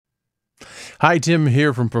Hi, Tim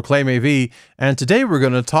here from Proclaim AV, and today we're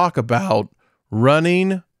going to talk about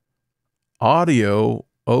running audio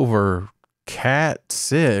over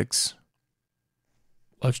CAT6.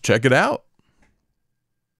 Let's check it out.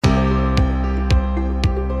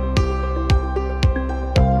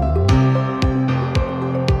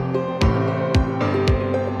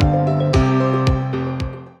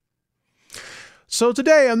 So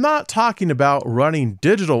today I'm not talking about running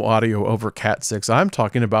digital audio over CAT6. I'm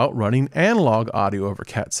talking about running analog audio over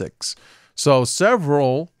CAT6. So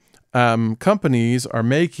several companies are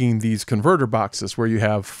making these converter boxes where you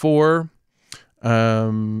have four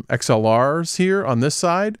XLRs here on this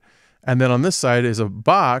side, and then on this side is a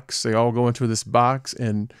box. They all go into this box,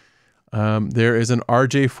 and there is an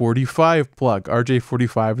RJ45 plug.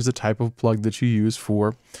 RJ45 is a type of plug that you use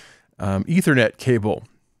for Ethernet cable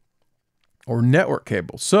or network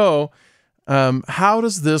cable. So how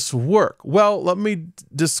does this work? Well, let me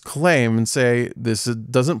disclaim and say this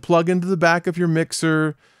doesn't plug into the back of your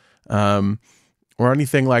mixer or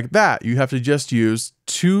anything like that. You have to just use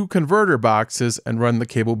two converter boxes and run the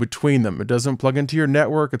cable between them. It doesn't plug into your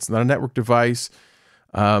network. It's not a network device.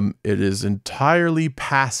 It is entirely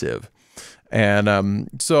passive. And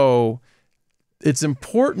so it's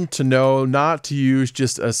important to know not to use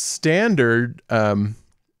just a standard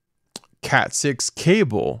CAT6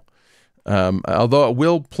 cable, although it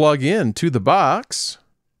will plug in to the box.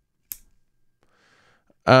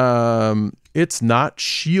 It's not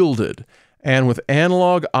shielded. And with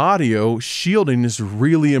analog audio, shielding is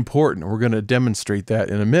really important. We're going to demonstrate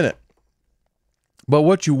that in a minute. But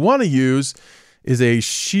what you want to use is a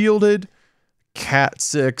shielded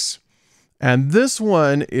CAT6, and this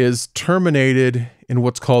one is terminated in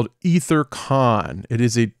what's called EtherCon. It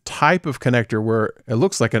is a type of connector where it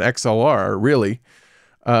looks like an XLR, really,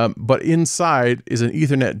 but inside is an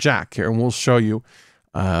Ethernet jack here, and we'll show you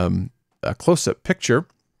a close-up picture.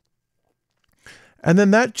 And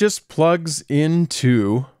then that just plugs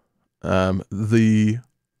into the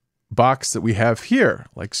box that we have here,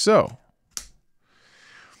 like so.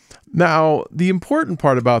 Now, the important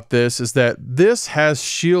part about this is that this has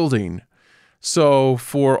shielding. So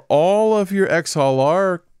for all of your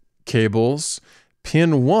XLR cables,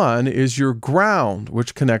 pin 1 is your ground,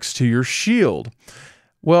 which connects to your shield.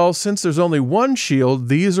 Well, since there's only one shield,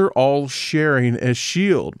 these are all sharing a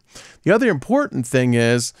shield. The other important thing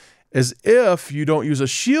is if you don't use a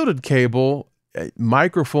shielded cable,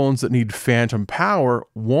 microphones that need phantom power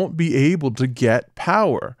won't be able to get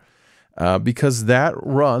power because that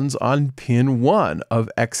runs on pin 1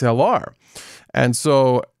 of XLR. And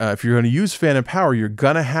so if you're going to use phantom power, you're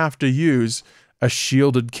going to have to use a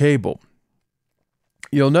shielded cable.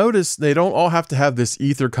 You'll notice they don't all have to have this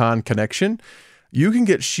EtherCon connection. You can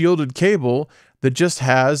get shielded cable that just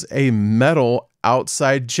has a metal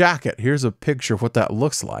outside jacket. Here's a picture of what that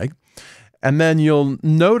looks like. And then you'll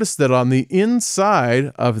notice that on the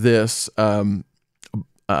inside of this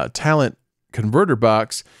talent converter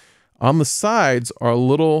box, on the sides are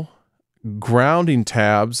little grounding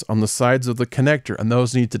tabs on the sides of the connector, and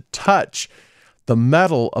those need to touch the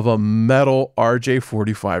metal of a metal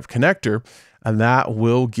RJ45 connector, and that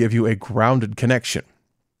will give you a grounded connection.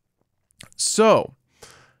 So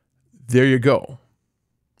there you go.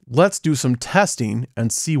 Let's do some testing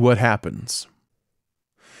and see what happens.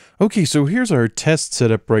 Okay, so here's our test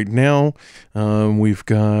setup right now. We've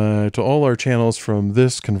got all our channels from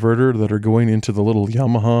this converter that are going into the little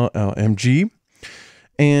Yamaha MG.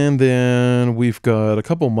 And then we've got a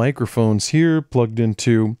couple microphones here plugged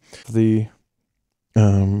into the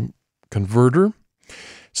converter.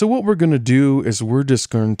 So what we're going to do is we're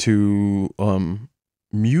just going to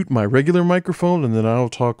mute my regular microphone, and then I'll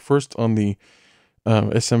talk first on the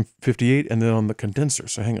SM58 and then on the condenser.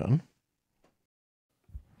 So hang on.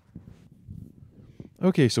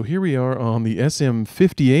 Okay, so here we are on the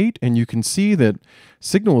SM58, and you can see that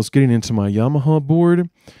signal is getting into my Yamaha board.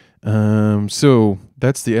 So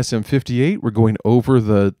that's the SM58. We're going over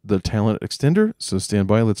the talent extender. So stand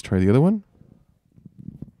by. Let's try the other one.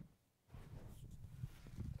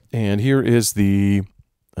 And here is the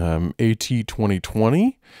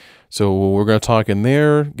AT2020. So we're going to talk in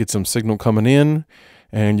there, get some signal coming in,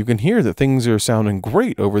 and you can hear that things are sounding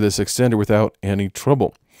great over this extender without any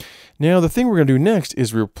trouble. Now, the thing we're going to do next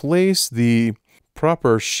is replace the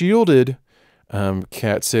proper shielded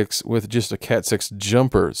CAT6 with just a CAT6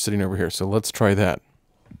 jumper sitting over here. So let's try that.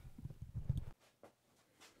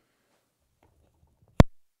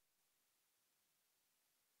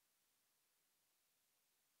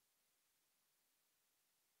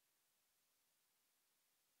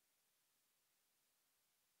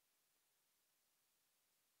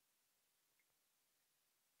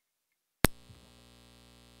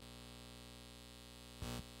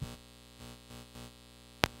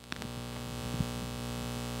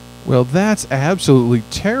 Well, that's absolutely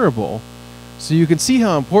terrible. So you can see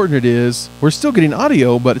how important it is. We're still getting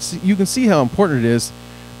audio, but you can see how important it is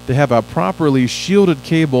to have a properly shielded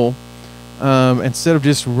cable instead of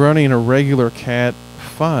just running a regular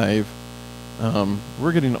CAT5.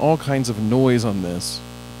 We're getting all kinds of noise on this.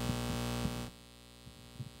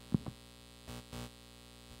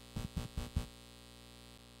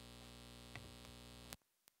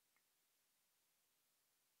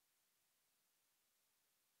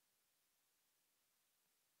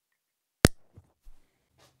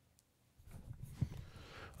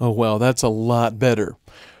 Oh, wow, that's a lot better.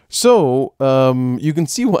 So you can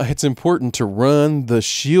see why it's important to run the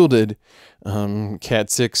shielded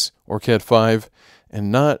CAT6 or CAT5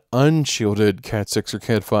 and not unshielded CAT6 or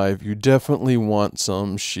CAT5. You definitely want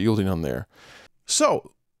some shielding on there.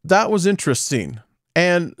 So that was interesting.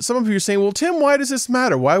 And some of you are saying, well, Tim, why does this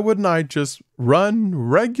matter? Why wouldn't I just run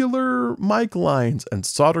regular mic lines and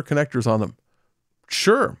solder connectors on them?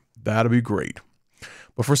 Sure, that'd be great.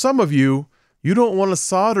 But for some of you, you don't want to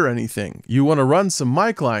solder anything. You want to run some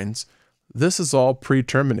mic lines. This is all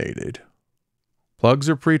pre-terminated. Plugs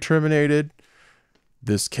are pre-terminated.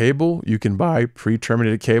 This cable, you can buy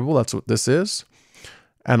pre-terminated cable. That's what this is.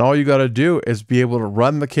 And all you got to do is be able to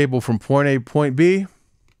run the cable from point A to point B,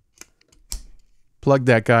 plug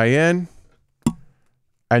that guy in,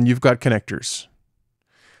 and you've got connectors.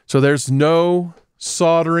 So there's no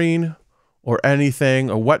soldering or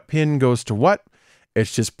anything, or what pin goes to what.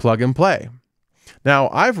 It's just plug and play. Now,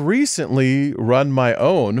 I've recently run my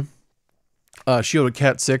own shielded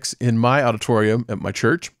CAT6 in my auditorium at my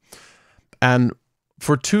church, and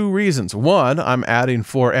for two reasons. One, I'm adding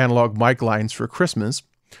 4 analog mic lines for Christmas,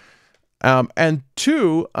 and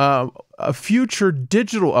two, a future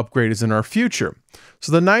digital upgrade is in our future.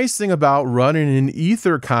 So the nice thing about running an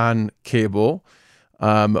EtherCon cable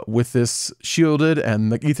with this shielded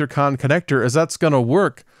and the EtherCon connector is that's going to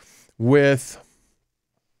work with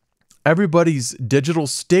everybody's digital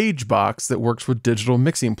stage box that works with digital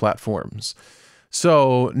mixing platforms.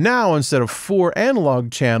 So now instead of 4 analog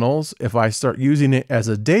channels, if I start using it as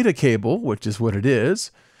a data cable, which is what it is,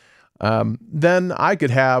 then I could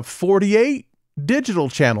have 48 digital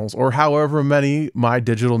channels, or however many my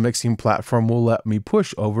digital mixing platform will let me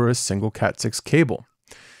push over a single CAT6 cable.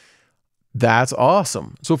 That's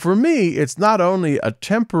awesome. So for me, it's not only a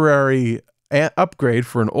temporary upgrade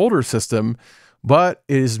for an older system, but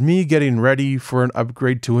it is me getting ready for an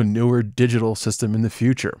upgrade to a newer digital system in the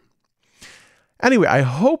future. Anyway, I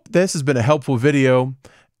hope this has been a helpful video,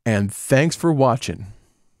 and thanks for watching.